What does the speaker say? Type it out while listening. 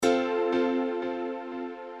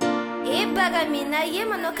bagamina ye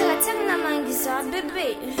mano karatang na mangiza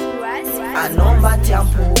bebe. Anomba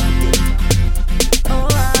Tiampodiny.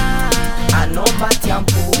 Anomba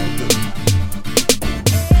Tiampodiny.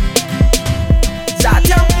 Za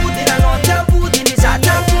Tiampodiny, ano Tiampodiny, za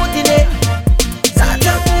Tiampodiny. Za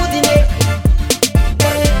Tiampodiny.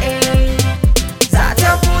 Za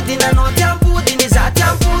Tiampodiny, ano Tiampodiny, za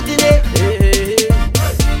Tiampodiny.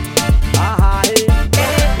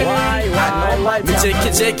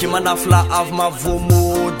 Mijekijeki manafla avy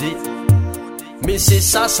mavomody. Misy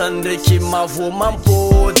sasany ndraiky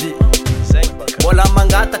mavomampody. Mbola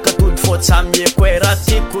mangataka tody fô tsy amiako e. Raha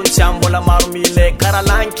tiako tsy mbola maro mile. Karaha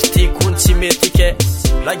lanky tiako tsy mety ke.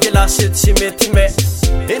 Lagilasy tsy mety me.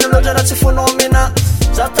 Ino loatra raha tsy phénomène.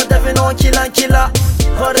 Za tadiavinao ankilankila.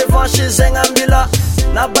 Ho revanche zegny ambila.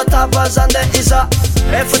 Nabataba zande iza.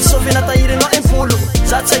 Efa tsy sovina tahirinao impolo.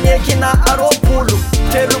 Za tsy agneky na aroapolo.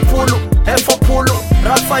 Telopolo, efapolo.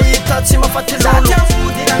 Raha fahita tsy mahafaty lolo. Za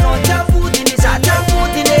Tiampodiny, ano Tiampodiny, za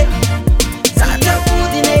Tiampodiny. Za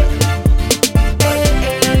Tiampodiny.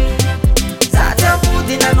 Za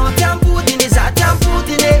Tiampodiny, ano Tiampodiny, za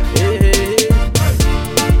Tiampodiny.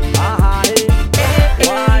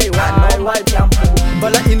 Anomba Tiampodiny.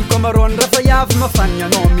 Bala in komaron rafa yavy mafanya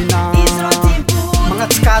nomina. Mga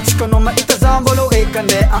tsikatsikao no mahita za mbolo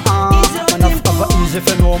ekane manafakava izy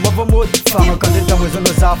fa no mavamody fagnakandreta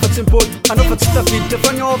moizanao za fa tsy mpody anao fa tsy tafiditra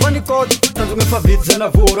fa niova ny kody tanjogna fa vidy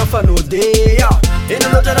zanavora fa no dea. Ino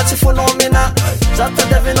loatra raha tsy phénomène. Za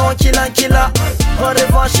tadiavinao ankilankila. Ho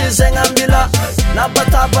revanche zegny ambila.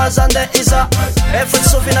 Nabataba zande iza. Efa tsy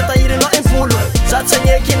sovina tahirinao impolo. Za tsy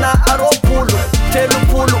agneky na aroapolo.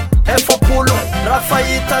 Telopolo, efapolo. Raha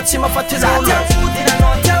fahita tsy mahafaty lolo. Za Tiampodiny,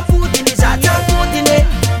 ano Tiampodiny, za Tiampodiny.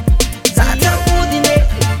 Za Tiampodiny.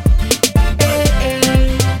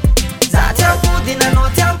 Za Tiampodiny, ano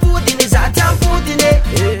Tiampodiny, za Tiampodiny.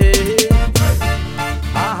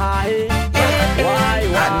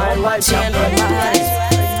 Anomba Tiampodiny.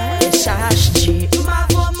 SHJ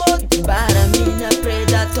Baramina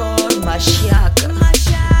predator mashiaka.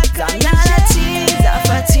 Zamyarati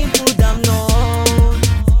zafatimpo damno.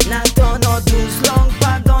 Natono 12 longues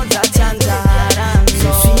pardon za tianzaran.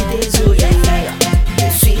 Je suis désolé. Je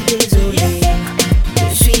suis désolé. Je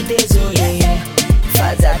suis désolé.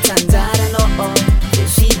 Faza tanzarano. Je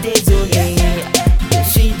suis désolé. Je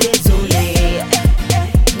suis désolé.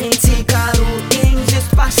 Minti karu injust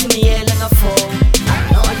pass me yelling a phone. I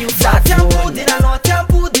know you Za Tiampodiny, ano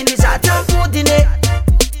Tiampodiny, za Tiampodiny.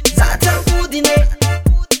 Za Tiampodiny.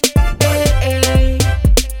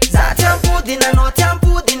 Za Tiampodiny, ano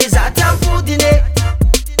Tiampodiny, za Tiampodiny.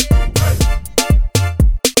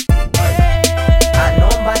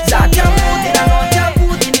 Anomba za Tiampodiny, ano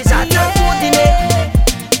Tiampodiny, za Tiampodiny.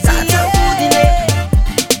 Za Tiampodiny.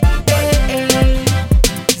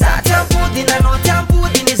 Za Tiampodiny, ano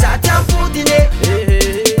Tiampodiny, za Tiampodiny.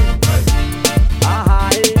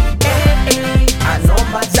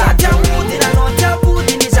 Anomba za Tiampodiny, ano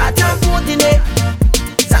Tiampodiny, za Tiampodiny.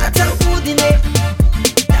 Za Tiampodiny.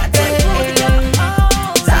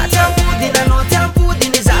 Za Tiampodiny, ano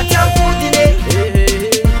Tiampodiny, za Tiampodiny.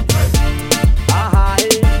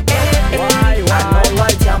 Anomba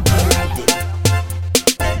Tiampodiny.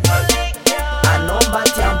 Anomba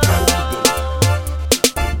Tiampodiny.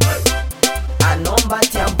 Anomba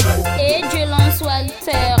Tiampodiny. Et je lance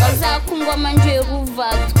Walter, za kungwa manjeru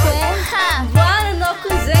vatu.